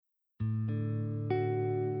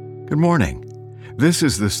Good morning. This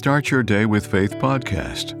is the Start Your Day with Faith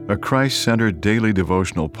podcast, a Christ-centered daily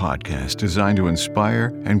devotional podcast designed to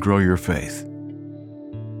inspire and grow your faith.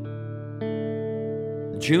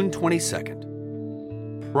 June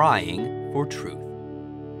 22nd, Prying for Truth.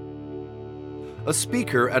 A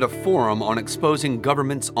speaker at a forum on exposing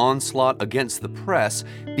government's onslaught against the press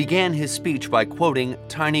began his speech by quoting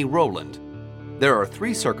Tiny Roland. There are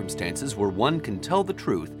 3 circumstances where one can tell the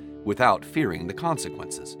truth without fearing the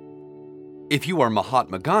consequences. If you are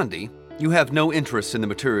Mahatma Gandhi, you have no interest in the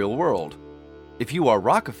material world. If you are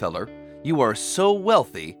Rockefeller, you are so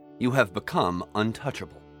wealthy you have become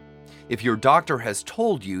untouchable. If your doctor has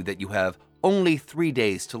told you that you have only 3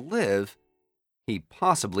 days to live, he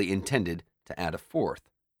possibly intended to add a 4th.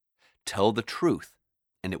 Tell the truth,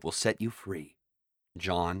 and it will set you free.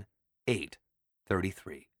 John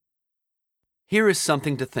 8:33. Here is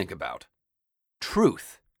something to think about.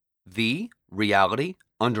 Truth, the reality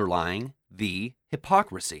underlying the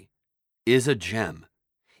hypocrisy, is a gem.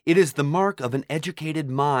 It is the mark of an educated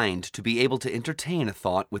mind to be able to entertain a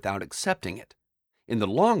thought without accepting it. In the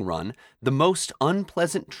long run, the most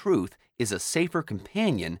unpleasant truth is a safer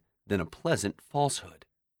companion than a pleasant falsehood.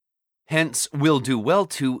 Hence, we'll do well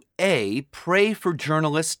to A. Pray for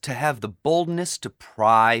journalists to have the boldness to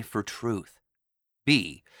pry for truth.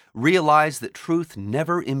 B. Realize that truth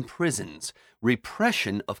never imprisons.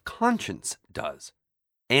 Repression of conscience does.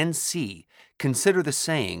 And C. Consider the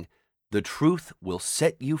saying, the truth will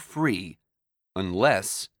set you free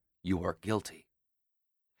unless you are guilty.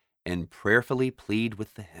 And prayerfully plead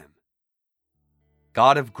with the hymn.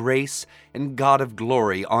 God of grace and God of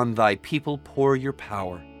glory, on thy people pour your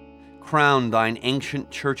power. Crown thine ancient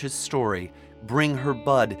church's story, bring her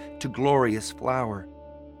bud to glorious flower.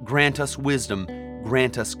 Grant us wisdom,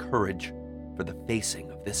 grant us courage for the facing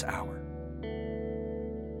of this hour.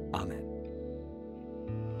 Amen.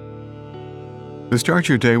 The Start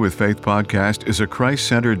Your Day with Faith podcast is a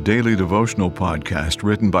Christ-centered daily devotional podcast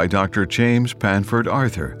written by Dr. James Panford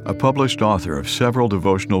Arthur, a published author of several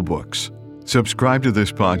devotional books. Subscribe to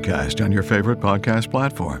this podcast on your favorite podcast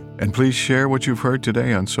platform, and please share what you've heard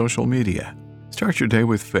today on social media. Start your day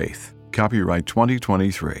with faith. Copyright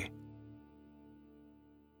 2023.